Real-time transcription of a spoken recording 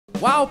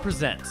WOW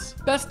presents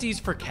Besties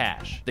for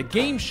Cash, the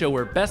game show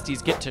where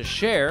besties get to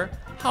share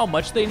how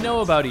much they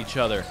know about each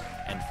other.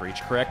 And for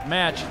each correct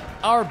match,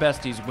 our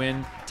besties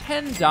win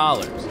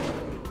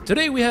 $10.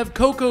 Today we have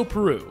Coco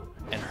Peru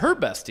and her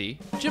bestie,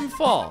 Jim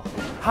Fall.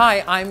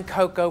 Hi, I'm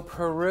Coco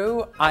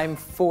Peru. I'm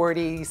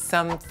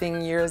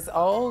 40-something years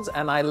old,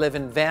 and I live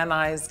in Van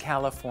Nuys,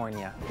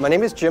 California. My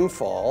name is Jim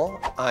Fall.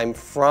 I'm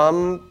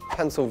from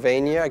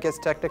Pennsylvania, I guess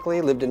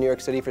technically. Lived in New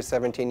York City for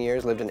 17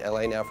 years, lived in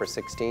LA now for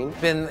 16.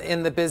 Been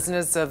in the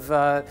business of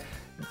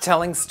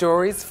telling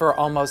stories for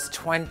almost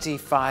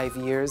 25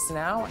 years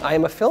now. I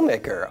am a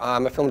filmmaker.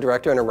 I'm a film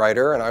director and a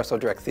writer, and I also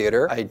direct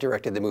theater. I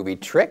directed the movie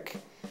Trick,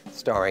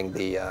 starring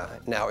the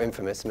now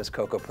infamous Miss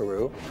Coco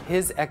Peru.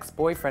 His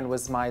ex-boyfriend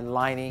was my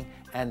lighting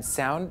and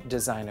sound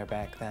designer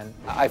back then.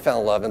 I fell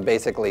in love and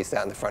basically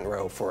sat in the front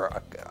row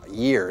for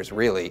years,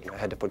 really. I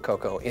had to put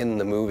Coco in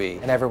the movie.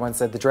 And everyone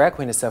said, the drag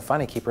queen is so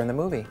funny, keep her in the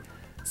movie.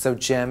 So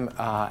Jim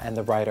and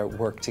the writer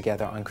worked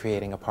together on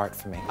creating a part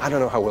for me. I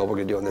don't know how well we're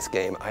gonna do in this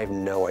game. I have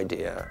no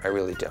idea. I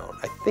really don't.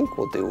 I think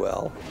we'll do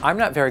well. I'm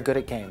not very good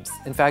at games.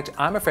 In fact,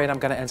 I'm afraid I'm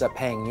gonna end up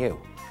paying you.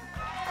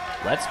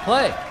 Let's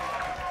play.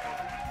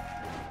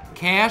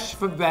 Cash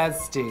for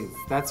besties.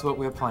 That's what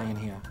we're playing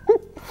here.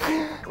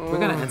 We're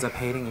gonna end up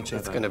hating each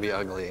other. It's gonna be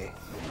ugly.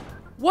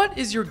 What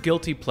is your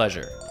guilty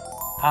pleasure?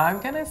 I'm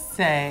gonna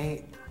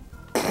say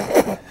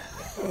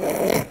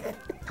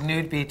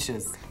nude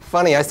beaches.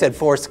 Funny, I said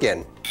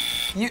foreskin.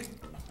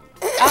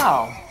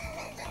 Oh.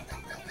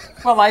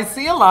 Well, I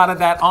see a lot of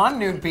that on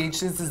nude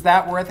beaches. Is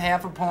that worth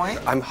half a point?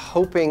 I'm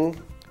hoping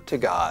to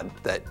God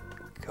that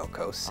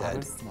Coco said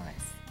That's nice.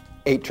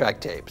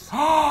 8-track tapes.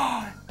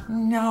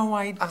 No,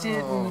 I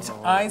didn't.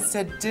 I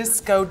said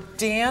disco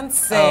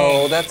dancing.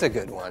 Oh, that's a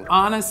good one.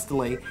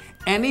 Honestly,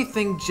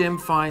 anything Jim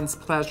finds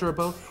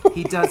pleasurable,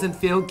 he doesn't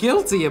feel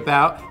guilty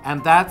about,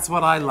 and that's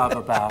what I love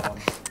about him.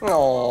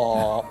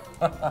 Aww.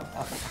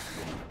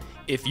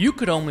 If you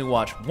could only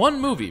watch one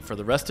movie for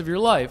the rest of your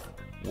life,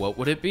 what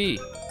would it be?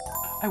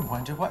 I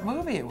wonder what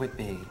movie it would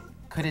be.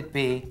 Could it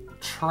be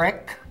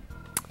Trick?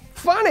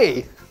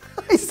 Funny,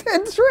 I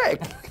said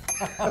Trick.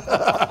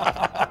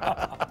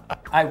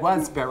 I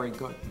was very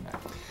good in that.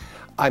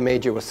 I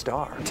made you a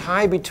star.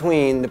 Tie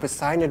between the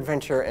Poseidon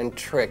Adventure and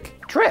Trick.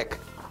 Trick.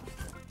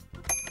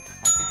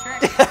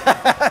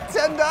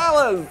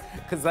 $10.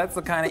 Because that's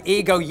the kind of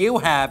ego you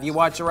have. You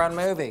watch your own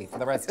movie for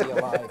the rest of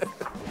your life.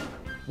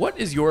 What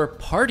is your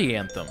party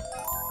anthem?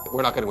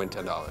 We're not gonna win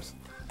 $10.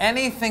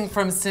 Anything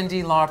from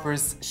Cyndi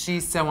Lauper's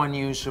She's So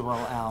Unusual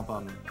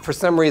album. For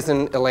some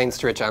reason, Elaine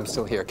Stritch, I'm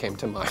Still Here, came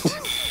to mind.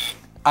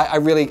 I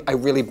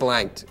really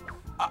blanked.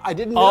 I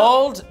didn't know.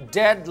 Old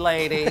dead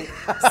lady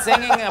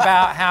singing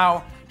about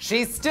how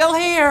she's still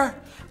here.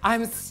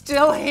 I'm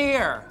still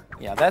here.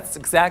 Yeah, that's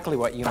exactly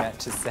what you meant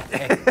to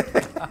say.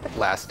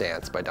 Last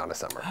Dance by Donna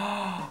Summer.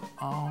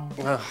 Oh,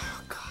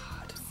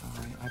 God.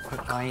 Sorry, I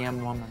put I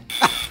Am Woman.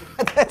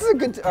 That's a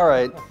good, all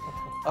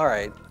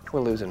right. We're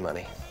losing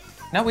money.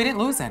 No, we didn't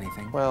lose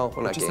anything. Well,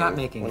 we're not just gaining. not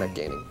making We're it. not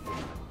gaining.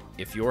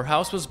 If your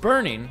house was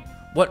burning,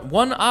 what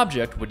one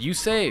object would you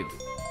save?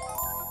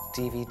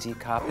 DVD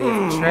copy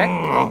of Trick.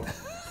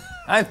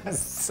 I'm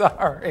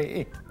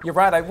sorry. You're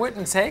right, I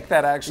wouldn't take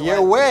that actually.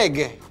 Your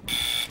wig.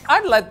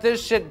 I'd let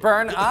this shit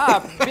burn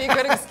up. Be a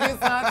good excuse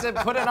not to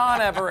put it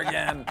on ever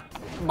again.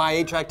 My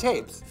 8-track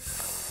tapes.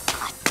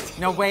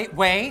 No, wait.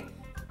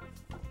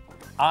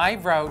 I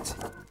wrote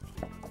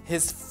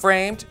his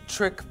framed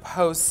Trick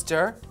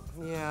poster.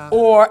 Yeah.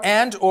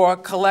 Or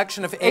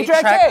collection of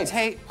 8-track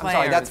tape players. I'm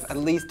sorry, that's at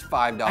least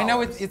 $5. I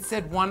know it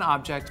said one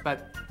object,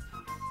 but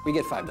we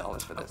get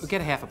 $5 for this. we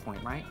get a half a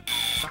point, right?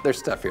 There's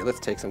stuff here. Let's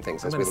take some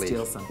things as we leave.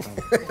 Steal something.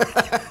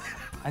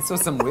 I saw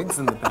some wigs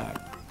in the back.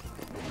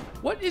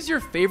 What is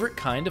your favorite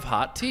kind of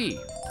hot tea?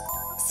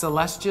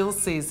 Celestial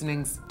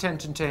Seasonings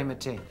Tenchantama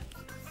tea.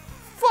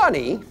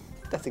 Funny.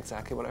 That's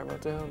exactly what I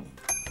wrote down.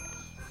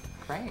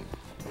 Great.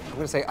 I'm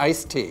gonna say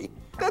iced tea.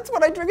 That's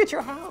what I drink at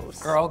your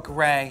house. Earl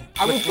Grey.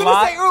 I was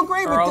gonna say Earl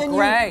Grey, but then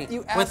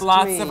you asked with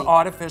lots me. of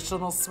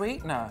artificial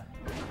sweetener.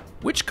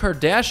 Which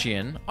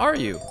Kardashian are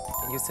you?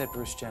 You said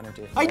Bruce Jenner,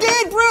 did you? I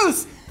did,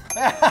 Bruce!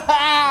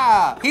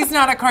 He's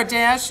not a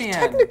Kardashian.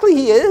 Technically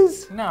he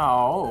is.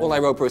 No. Well, I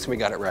wrote Bruce and we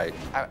got it right.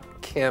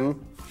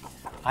 Kim.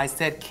 I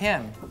said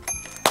Kim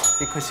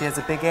because she has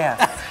a big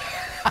ass.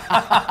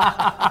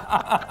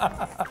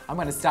 I'm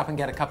gonna stop and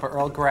get a cup of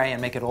Earl Grey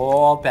and make it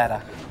all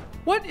better.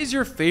 What is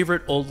your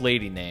favorite old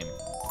lady name?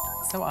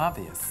 So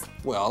obvious.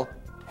 Well.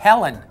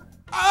 Helen.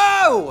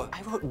 Oh!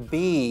 I wrote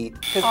B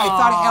because I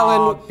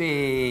thought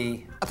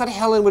B. I thought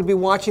Helen would be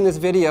watching this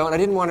video and I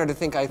didn't want her to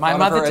think I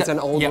thought of her as an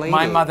old lady.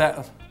 My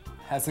mother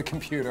has a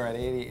computer at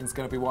 80 and is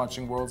gonna be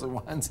watching Worlds of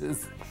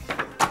Wonders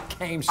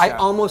game show. I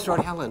almost wrote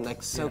Helen,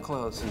 like so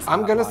close.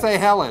 I'm gonna say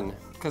Helen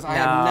because I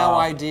had no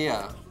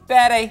idea.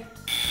 Betty.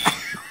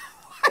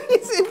 Why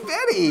is it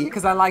Betty?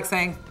 Because I like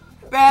saying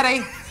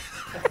Betty.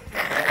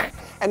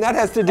 And that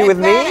has to do with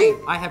me?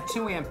 I have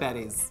 2 Aunt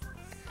Bettys.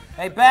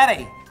 Hey,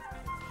 Betty.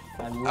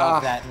 I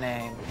love that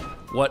name.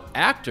 What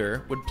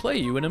actor would play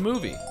you in a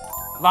movie?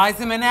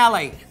 Liza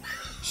Minnelli.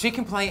 She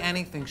can play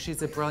anything.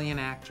 She's a brilliant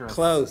actress.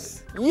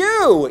 Close.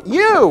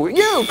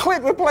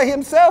 Clint would play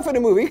himself in a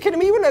movie. Are you kidding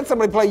me? You wouldn't let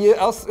somebody play you.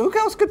 Who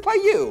else could play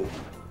you?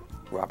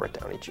 Robert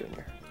Downey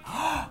Jr.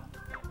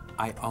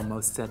 I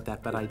almost said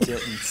that, but I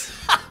didn't.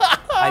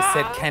 I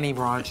said Kenny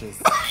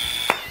Rogers.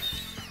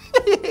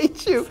 I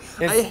hate you.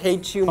 I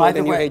hate you more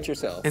than you hate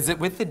yourself. Is it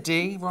with the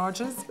D,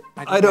 Rogers?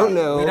 I don't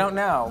know. We don't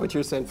know. But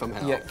you're sent from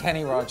hell. Yeah,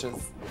 Kenny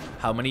Rogers.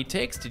 How many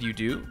takes did you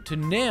do to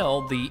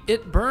nail the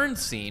It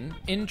Burns scene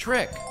in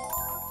Trick?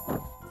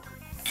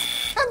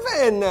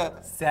 7.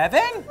 7?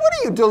 What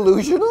are you,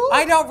 delusional?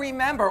 I don't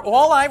remember.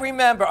 All I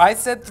remember, I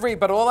said 3,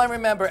 but all I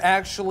remember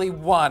actually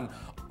 1.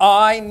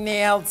 I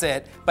nailed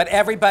it, but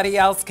everybody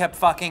else kept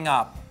fucking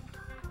up.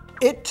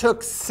 It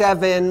took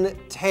 7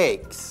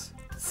 takes.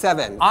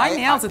 7. I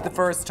nailed it the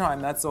first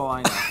time, that's all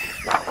I know.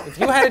 If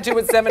you had to do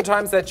it 7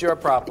 times, that's your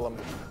problem.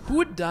 Who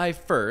would die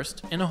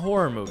first in a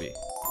horror movie?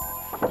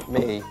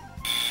 Me.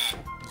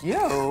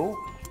 You?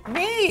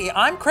 Me?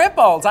 I'm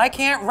crippled. I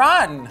can't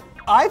run.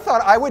 I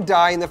thought I would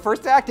die in the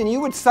first act and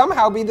you would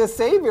somehow be the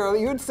savior.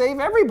 You would save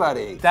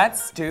everybody.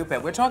 That's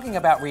stupid. We're talking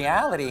about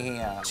reality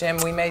here. Jim,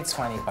 we made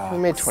 20 bucks. We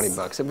made 20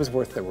 bucks. It was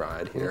worth the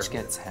ride here. Each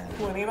get 10.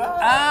 20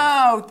 bucks.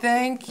 Oh,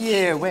 thank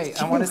you.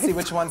 Wait, I want to see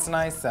which one's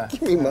nicer.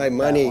 Give me my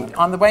money.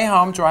 On the way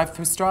home, drive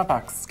through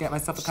Starbucks, get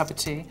myself a cup of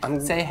tea,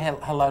 say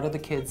hello to the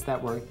kids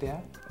that work there.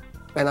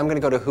 And I'm gonna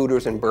go to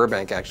Hooters in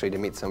Burbank actually to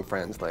meet some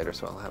friends later,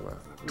 so I'll have a...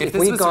 If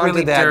this was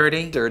really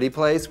dirty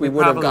place, we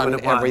would have gotten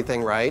would've won.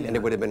 everything right, and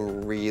it would have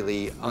been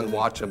really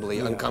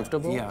unwatchably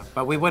uncomfortable. Yeah,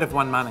 but we would have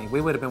won money. We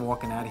would have been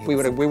walking out of here. We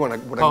would have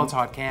cold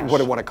hard cash.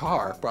 Would have won a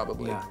car,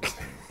 probably. Yeah.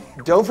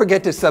 Don't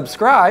forget to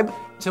subscribe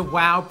to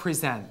Wow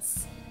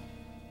Presents.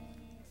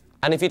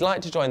 And if you'd like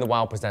to join the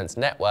Wow Presents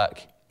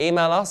network,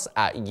 email us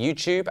at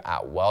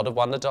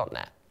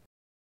youtube@worldofwonder.net.